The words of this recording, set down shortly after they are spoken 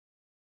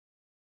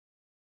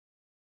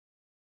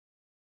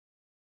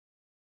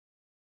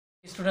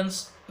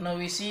Students, now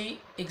we see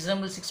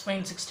example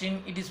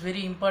 6.16. It is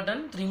very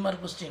important 3-mark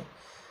question.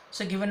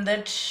 So given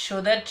that, show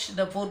that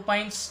the 4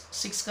 points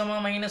 6 comma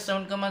minus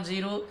 7 comma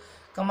 0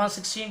 comma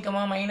 16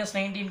 comma minus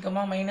 19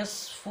 comma minus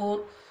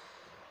 4,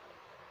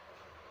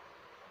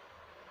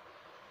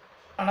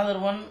 another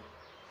one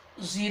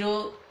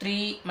 0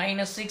 3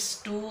 minus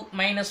 6 2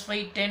 minus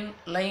 5 10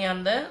 lie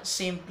on the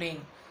same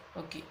plane.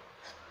 Okay,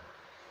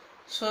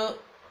 so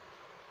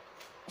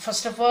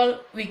first of all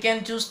we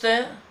can choose the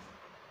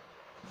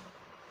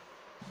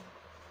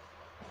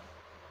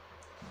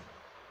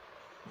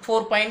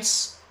four points.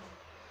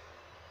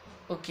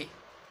 Okay,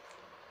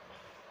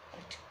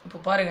 இப்போ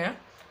பாருங்கள்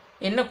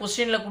என்ன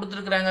கொஸ்டினில்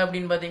கொடுத்துருக்குறாங்க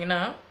அப்படின்னு பார்த்தீங்கன்னா,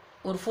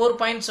 ஒரு 4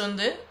 points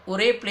வந்து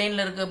ஒரே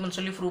பிளேனில் இருக்குது அப்படின்னு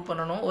சொல்லி ப்ரூவ்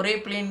பண்ணணும். ஒரே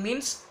பிளேன்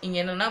மீன்ஸ்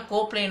இங்கே என்னென்னா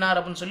கோப்ளேனார்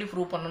அப்படின்னு சொல்லி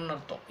ப்ரூவ் பண்ணணும்னு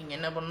அர்த்தம். இங்கே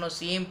என்ன பண்ணணும்,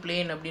 சேம்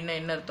பிளேன் அப்படின்னா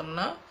என்ன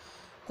அர்த்தம்னா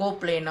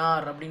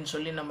கோப்ளேனார் அப்படின்னு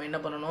சொல்லி நம்ம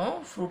என்ன பண்ணணும்,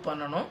 ப்ரூவ்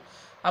பண்ணணும்.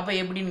 அப்போ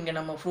எப்படி நீங்கள்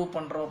நம்ம ப்ரூவ்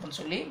பண்ணுறோம் அப்படின்னு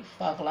சொல்லி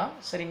பார்க்கலாம்.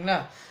 சரிங்களா?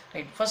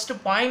 ரைட்,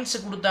 ஃபஸ்ட்டு பாயிண்ட்ஸ்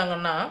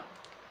கொடுத்தாங்கன்னா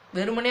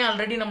வெறுமனே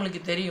ஆல்ரெடி நம்மளுக்கு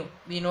தெரியும்.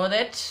 we know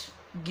that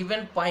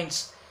given points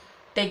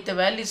take the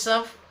values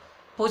of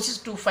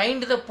to find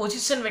the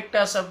position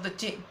vectors of the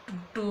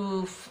to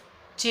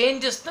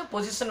changes the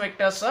position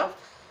vectors of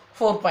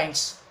 4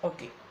 points.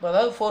 Okay,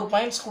 அதாவது 4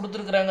 பாயிண்ட்ஸ்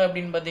கொடுத்துருக்குறாங்க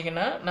அப்படின்னு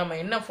பார்த்தீங்கன்னா நம்ம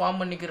என்ன ஃபார்ம்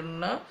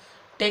பண்ணிக்கிறோம்னா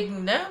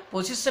டேக்கிங் த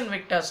பொசிஷன்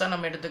வெக்டார்ஸாக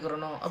நம்ம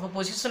எடுத்துக்கிறணும். அப்போ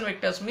பொசிஷன்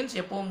வெக்டார்ஸ் மீன்ஸ்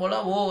எப்பவும் போல்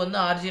ஓ வந்து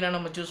ஆர்ஜினாக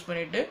நம்ம சூஸ்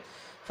பண்ணிவிட்டு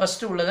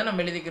ஃபஸ்ட்டு உள்ளதை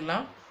நம்ம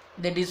எழுதிக்கலாம்.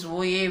 That is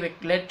OA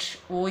vector, let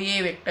OA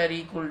vector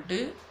equal to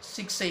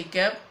 6i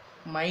cap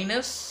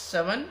minus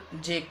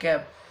 7j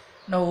cap.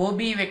 Now OB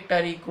vector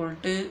equal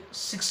to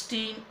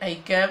 16i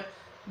cap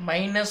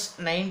minus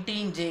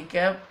 19j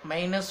cap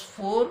minus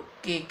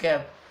 4k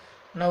cap.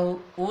 Now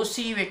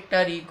OC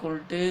vector equal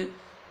to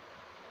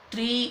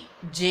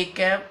 3j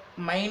cap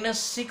minus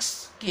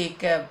 6k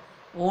cap.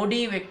 OD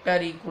vector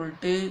equal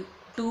to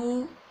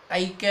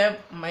 2i cap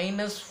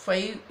minus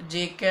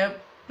 5j cap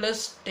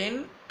plus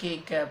 10k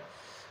cap.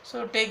 So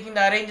taking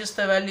the arranges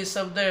the values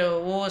of the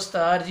O as the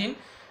origin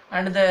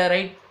and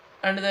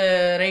the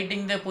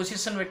writing the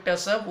position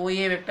vectors of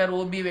OA vector,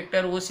 OB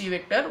vector, OC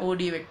vector,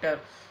 OD vector.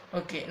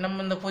 Okay,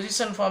 நம்ம இந்த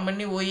position form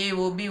பண்ணி OA,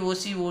 OB,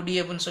 OC, OD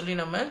அப்படின்னு சொல்லி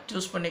நம்ம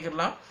choose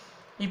பண்ணிக்கலாம்.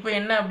 இப்போ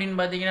என்ன அப்படின்னு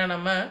பார்த்தீங்கன்னா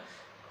நம்ம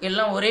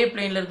எல்லாம் ஒரே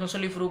பிளேனில் இருக்குன்னு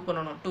சொல்லி ப்ரூவ்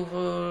பண்ணணும்.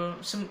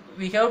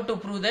 we have to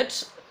prove that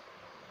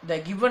the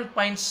given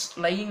points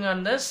lying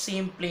on the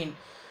same plane.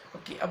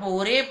 Okay, அப்போ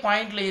ஒரே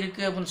பாயிண்டில்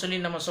இருக்குது அப்படின்னு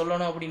சொல்லி நம்ம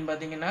சொல்லணும். அப்படின்னு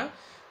பார்த்தீங்கன்னா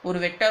ஒரு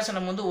வெக்டார்ஸை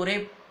நம்ம வந்து ஒரே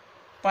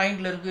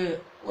பாயிண்டில் இருக்குது,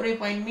 ஒரே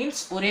பாயிண்ட்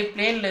மீன்ஸ் ஒரே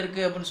பிளேனில்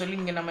இருக்குது அப்படின்னு சொல்லி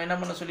இங்கே நம்ம என்ன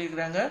பண்ண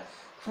சொல்லியிருக்கிறாங்க,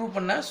 ப்ரூவ்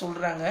பண்ண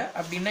சொல்கிறாங்க.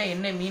 அப்படின்னா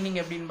என்ன மீனிங்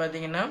அப்படின்னு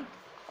பார்த்தீங்கன்னா,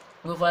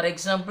 இப்போ ஃபார்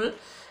எக்ஸாம்பிள்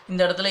இந்த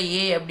இடத்துல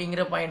ஏ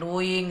அப்படிங்கிற பாயிண்ட்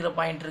ஓஏங்கிற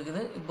பாயிண்ட்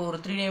இருக்குது. இப்போ ஒரு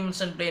 3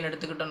 டைமென்ஷன் பிளேன்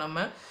எடுத்துக்கிட்டோம்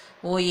நம்ம.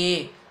 ஓஏ,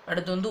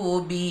 அடுத்து வந்து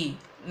ஓபி,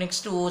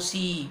 நெக்ஸ்ட்டு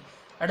ஓசி,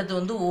 அடுத்து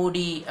வந்து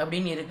ஓடி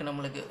அப்படின்னு இருக்குது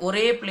நம்மளுக்கு.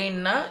 ஒரே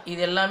பிளேன்னா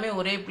இது எல்லாமே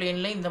ஒரே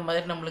பிளேனில் இந்த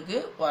மாதிரி நம்மளுக்கு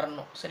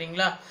வரணும்.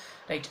 சரிங்களா?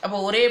 ரைட், அப்போ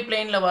ஒரே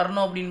பிளேனில்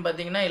வரணும் அப்படின்னு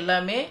பார்த்தீங்கன்னா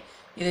எல்லாமே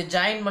இதை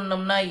ஜாயின்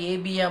பண்ணோம்னா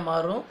ஏபியாக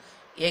மாறும்,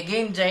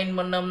 எகெயின் ஜாயின்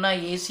பண்ணோம்னா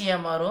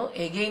ஏசியாக மாறும்,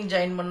 எகெயின்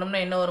ஜாயின் பண்ணோம்னா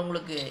என்ன வரும்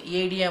உங்களுக்கு,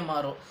 ஏடியாக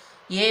மாறும்.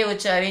 ஏ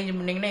வச்சு அரேஞ்ச்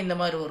பண்ணிங்கன்னா இந்த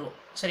மாதிரி வரும்.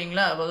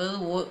 சரிங்களா?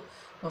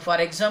 அதாவது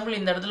ஃபார் எக்ஸாம்பிள்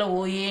இந்த இடத்துல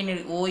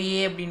ஓஏ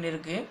அப்படின்னு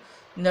இருக்குது,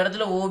 இந்த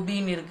இடத்துல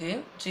ஓபின்னு இருக்குது,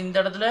 ஸோ இந்த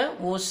இடத்துல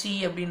ஓசி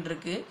அப்படின்னு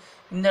இருக்குது,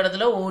 இந்த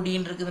இடத்துல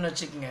ஓடின்னு இருக்குதுன்னு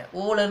வச்சுக்கோங்க.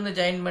 ஓலேருந்து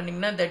ஜாயின்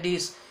பண்ணிங்கன்னா தட்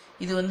இஸ்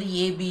இது வந்து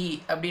ஏபி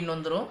அப்படின்னு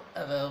வந்துடும்.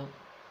 அதை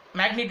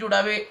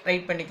மேக்னிடியூடாகவே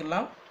ரைட்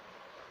பண்ணிக்கலாம்.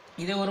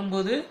 இது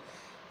வரும்போது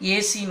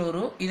ஏசின்னு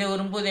வரும், இதை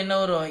வரும்போது என்ன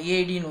வரும்,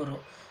 ஏடின்னு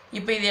வரும்.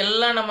 இப்போ இது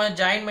எல்லாம் நம்ம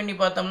ஜாயின் பண்ணி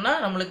பார்த்தோம்னா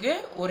நம்மளுக்கு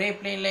ஒரே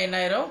பிளேனில் என்ன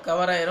ஆயிரும்,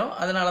 கவர் ஆயிரும்.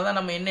 அதனால தான்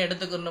நம்ம என்ன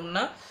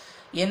எடுத்துக்கணும்னா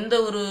எந்த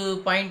ஒரு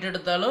பாயிண்ட்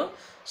எடுத்தாலும்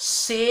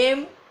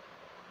சேம்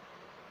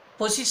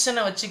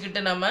பொசிஷனை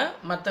வச்சுக்கிட்டு நம்ம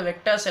மற்ற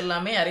வெக்டார்ஸ்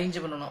எல்லாமே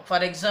அரேஞ்ச் பண்ணணும்.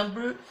 ஃபார்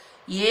எக்ஸாம்பிள்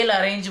ஏல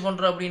அரேஞ்ச்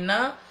பண்ணுறோம்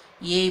அப்படின்னா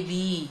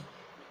ஏபி,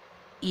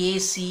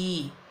 ஏசி,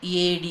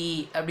 ஏடி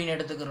அப்படின்னு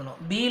எடுத்துக்கிறணும்.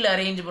 பியில்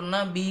அரேஞ்ச்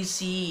பண்ணால்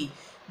பிசி,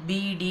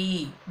 பிடி,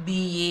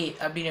 பிஏ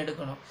அப்படின்னு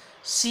எடுக்கணும்.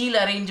 சியில்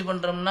அரேஞ்ச்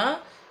பண்ணுறோம்னா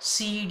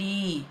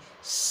சிடி,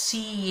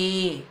 சிஏ,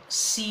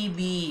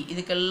 சிபி,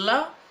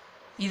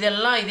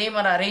 இதெல்லாம் இதே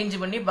மாதிரி அரேஞ்ச்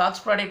பண்ணி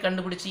பாக்ஸ் ப்ராடக்ட்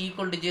கண்டுபிடிச்சி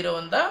ஈக்குவல் டு 0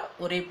 வந்தால்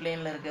ஒரே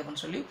பிளேனில் இருக்குது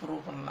அப்படின்னு சொல்லி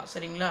ப்ரூவ் பண்ணலாம்.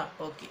 சரிங்களா?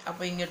 ஓகே,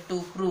 அப்போ இங்கே டு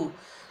ப்ரூவ்,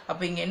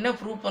 அப்போ இங்கே என்ன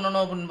ப்ரூவ்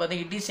பண்ணணும் அப்படின்னு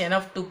பார்த்தீங்கன்னா it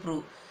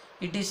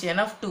is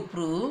enough to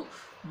prove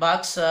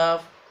box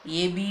of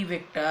AB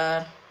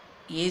vector,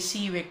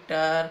 AC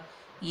vector,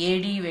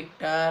 AD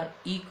vector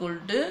equal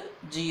to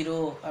 0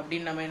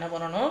 அப்படின்னு நம்ம என்ன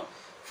பண்ணணும்,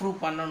 ப்ரூவ்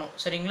பண்ணணும்.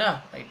 சரிங்களா?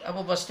 ரைட்,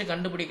 அப்போ ஃபஸ்ட்டு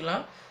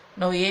கண்டுபிடிக்கலாம்.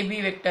 Now AB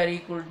vector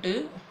equal to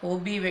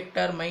OP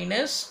vector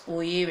minus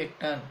OA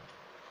vector.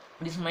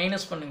 இது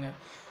மைனஸ் பண்ணுங்கள்.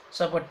 ஸோ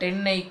அப்போ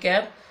 10i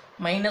cap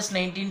minus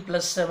 19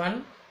 plus 7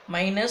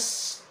 minus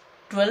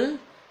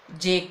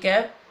 12j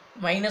cap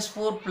minus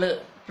 4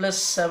 plus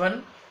 7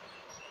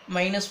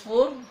 minus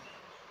 4,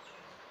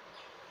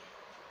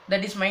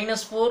 that is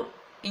minus 4.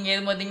 இங்கே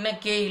எது பார்த்தீங்கன்னா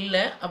கே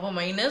இல்லை, அப்போ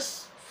மைனஸ்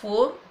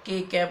 4k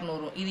கேப்னு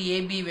வரும். இது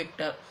AB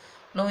vector.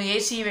 No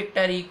AC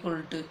vector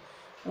equal to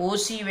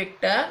OC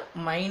vector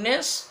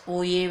minus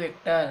OA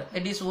vector,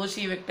 that is OC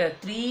vector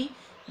 3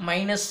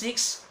 minus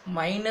 6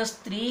 minus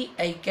 3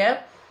 I cap,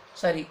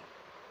 sorry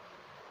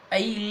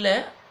I இல்லை,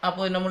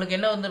 அப்போ நம்மளுக்கு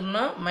என்ன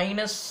வந்துடும்னா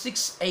minus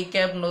 6 I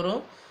cap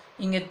வரும்.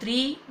 இங்கே 3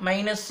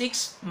 minus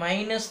 6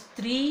 minus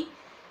 3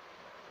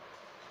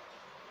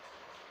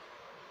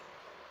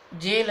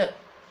 ஜேல,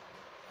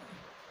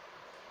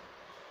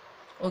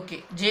 ஓகே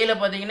ஜேல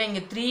பார்த்தீங்கன்னா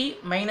இங்கே 3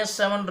 minus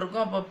 7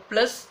 இருக்கும். அப்போ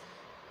ப்ளஸ்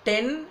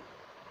 10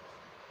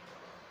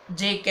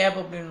 J cap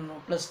அப்படின்னு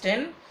ப்ளஸ்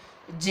 10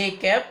 J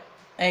cap.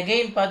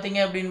 அகெயின் பார்த்தீங்க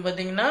அப்படின்னு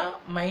பார்த்தீங்கன்னா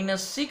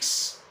minus 6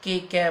 K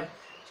cap.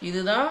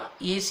 இதுதான்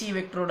AC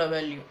வெக்டரோட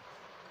value.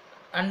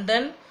 And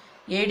then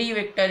AD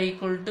vector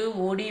equal to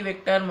OD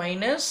vector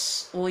minus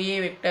OA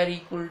vector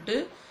equal to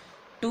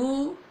 2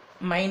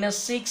 minus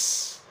 6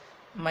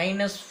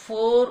 minus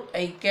 4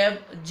 I cap,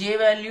 J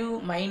value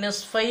minus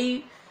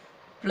 5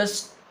 plus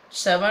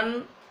 7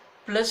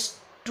 plus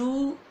 2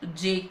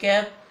 J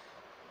cap,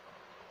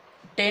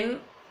 10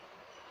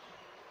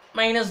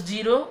 minus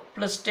 0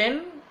 plus 10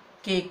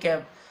 K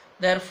cap.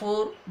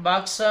 Therefore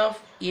box of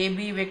AB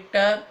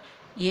vector,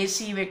 AC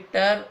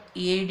vector,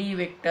 AD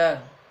vector,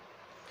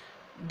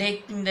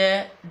 taking the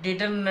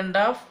determinant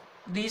of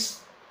these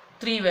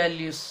three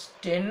values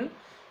 10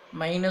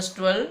 minus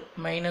 12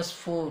 minus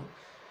 4,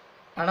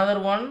 another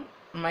one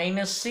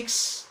minus 6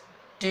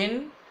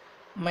 10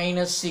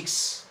 minus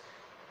 6,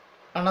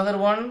 another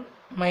one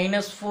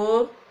minus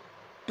 4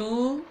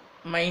 2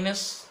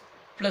 minus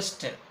plus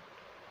 10.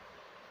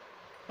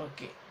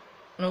 Okay,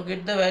 now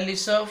get the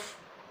values of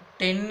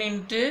 10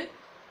 into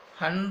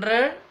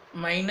 100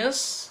 minus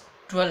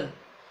 12,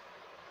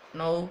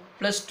 now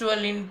plus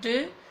 12 into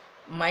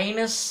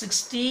minus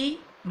 60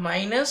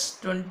 minus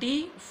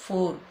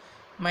 24,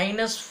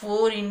 minus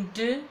 4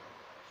 into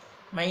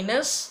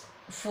minus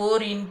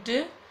 4 into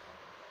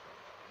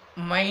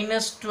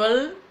minus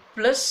 12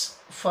 plus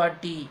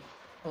 40.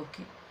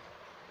 Okay,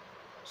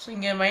 so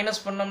இங்கே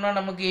minus பண்ணோம்னா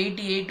நமக்கு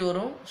 88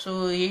 வரும். So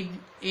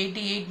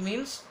 88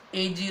 means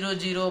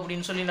 800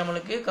 அப்படின்னு சொல்லி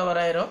நம்மளுக்கு cover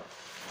ஆயிரும்.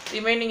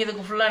 Remaining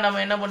இதுக்கு ஃபுல்லாக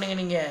நம்ம என்ன பண்ணுங்க,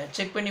 நீங்கள்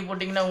செக் பண்ணி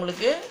போட்டிங்கன்னா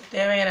உங்களுக்கு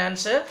தேவையான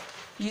ஆன்சர்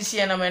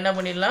ஈஸியாக நம்ம என்ன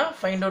பண்ணிடலாம்,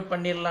 ஃபைண்ட் அவுட்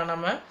பண்ணிடலாம்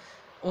நம்ம.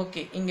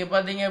 ஓகே, இங்கே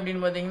பார்த்தீங்க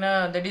அப்படின்னு பார்த்தீங்கன்னா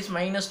தட் இஸ்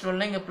minus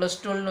 12, இங்கே ப்ளஸ்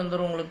 12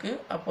 வந்துடும் உங்களுக்கு.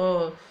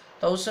 அப்போது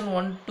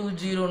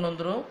 1120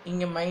 வந்துடும்.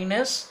 இங்கே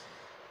minus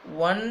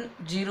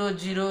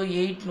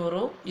 1008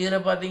 வரும்.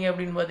 இதில் பார்த்தீங்க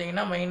அப்படின்னு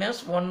பார்த்தீங்கன்னா minus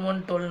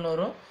 1112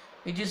 வரும்,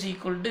 which is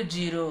equal to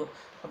 0.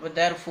 அப்போ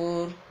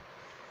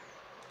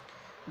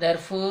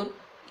therefore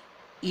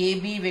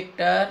AB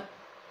vector,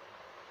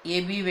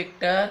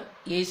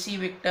 AC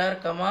vector,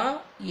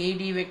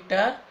 AD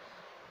vector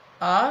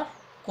are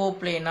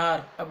coplanar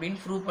அப்படின்னு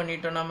ப்ரூவ்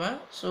பண்ணிட்டோம் நம்ம.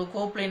 ஸோ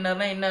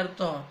கோப்ளேனார்னா என்ன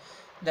அர்த்தம்?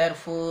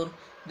 therefore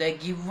the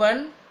given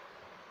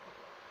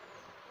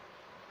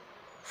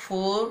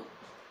 4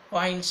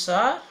 points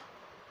are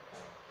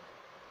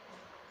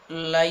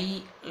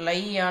lie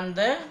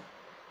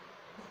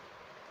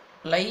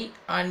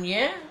on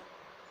a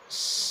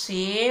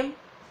same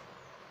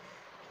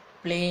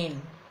plane,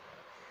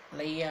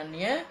 lie on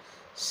a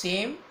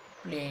same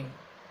plane.